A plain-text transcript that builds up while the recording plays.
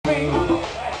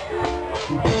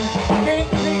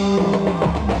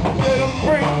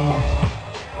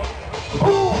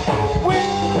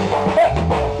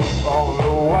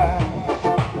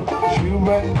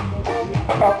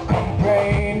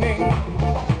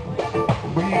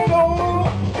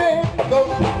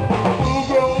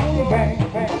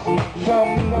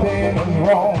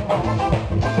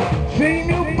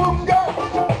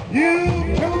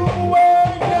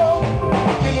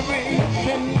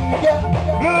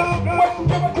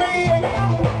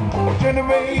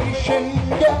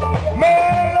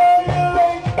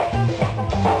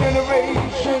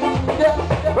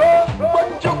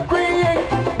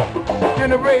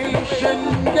generation,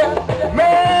 yeah.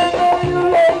 Man, are you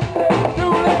late?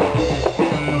 Too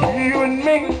late. You and me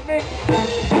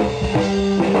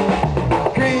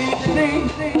can't see.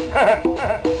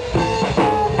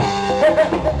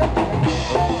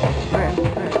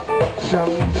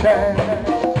 Sometimes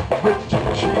with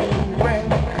your children,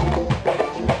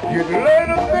 you learn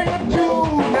a thing or two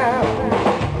now.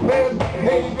 Bad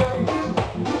behavior,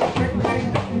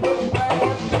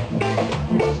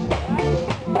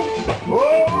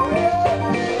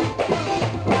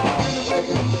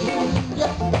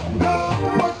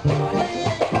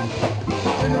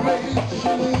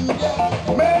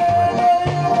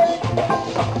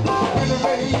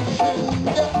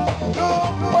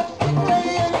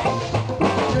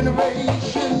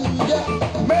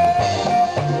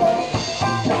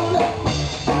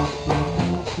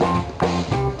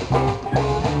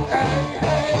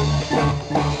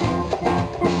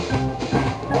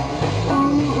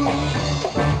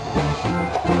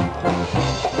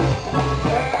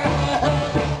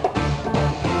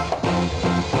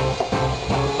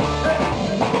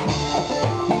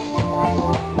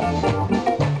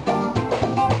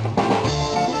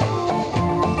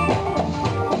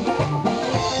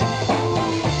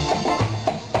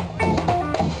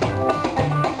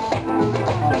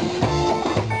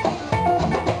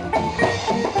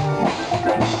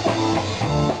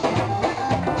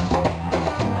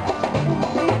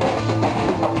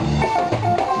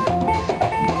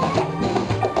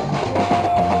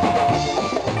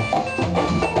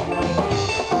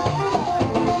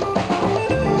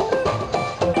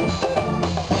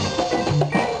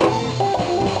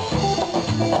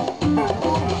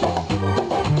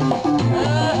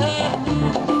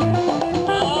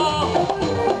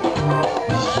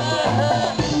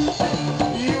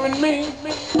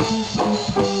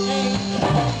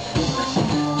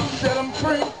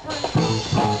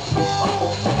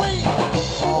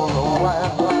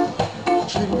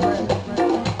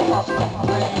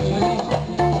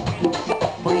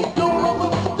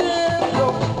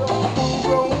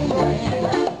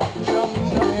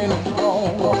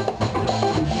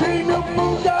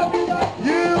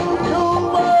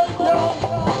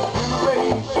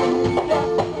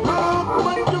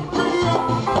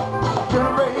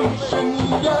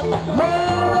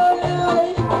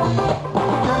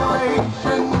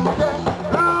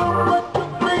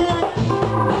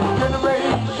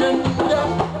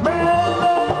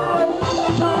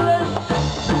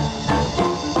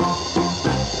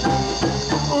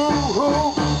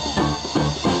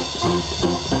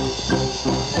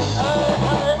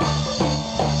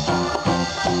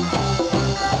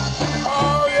 oh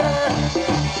yeah.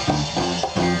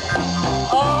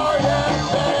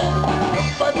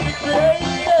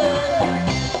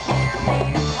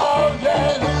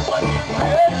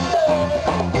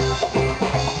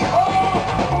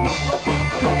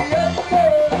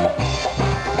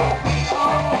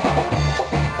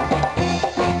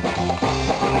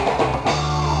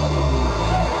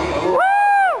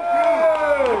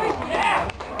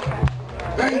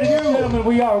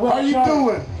 How you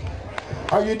doing?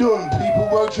 How you doing, people?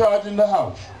 Well charged in the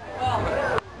house.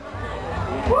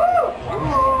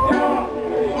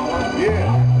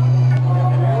 Yeah.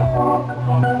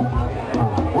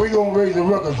 We're gonna raise the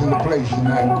ruckus in the place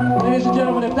tonight. Ladies and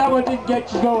gentlemen, if that one didn't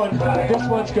get you going, this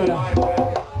one's gonna.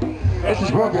 This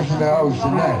is ruckus in the house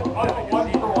tonight.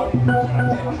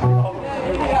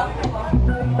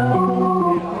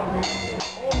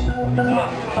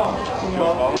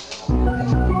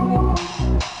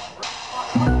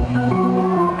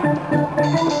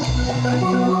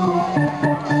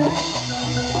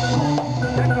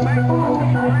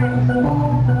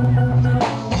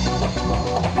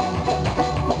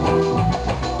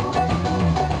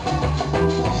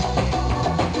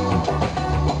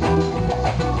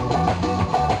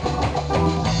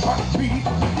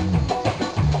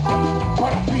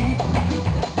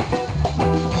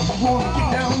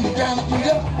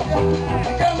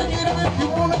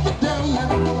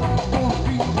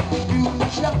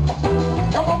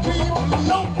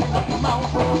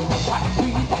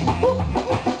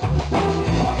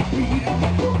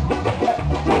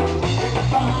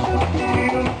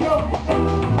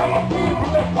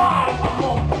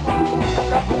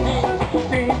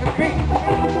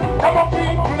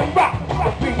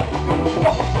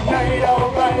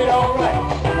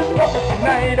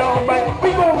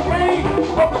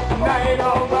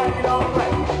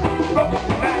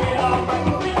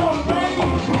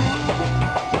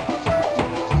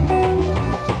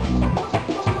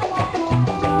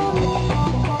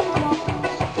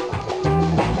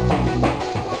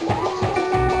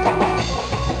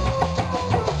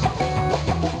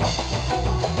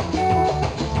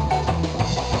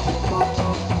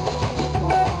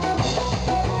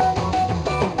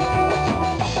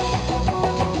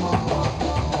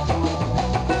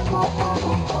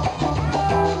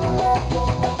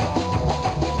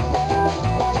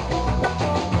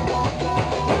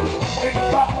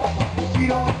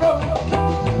 feet on the floor.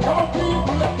 Come on,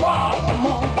 people, let's rock. Come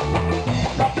on.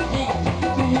 Rock the beat,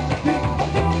 beat, beat.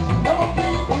 Come on,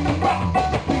 people, rock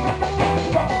the beat.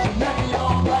 Rock it tonight,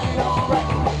 all right, all right.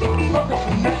 Rock it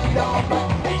tonight, all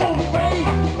right. Ain't no way.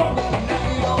 Rock it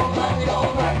tonight, all right, all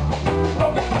right.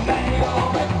 Rock it tonight,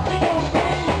 all right. Ain't no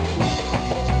way.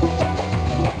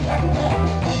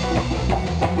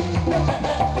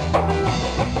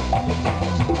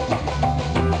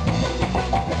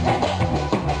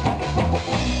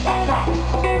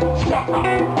 Shut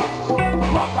up.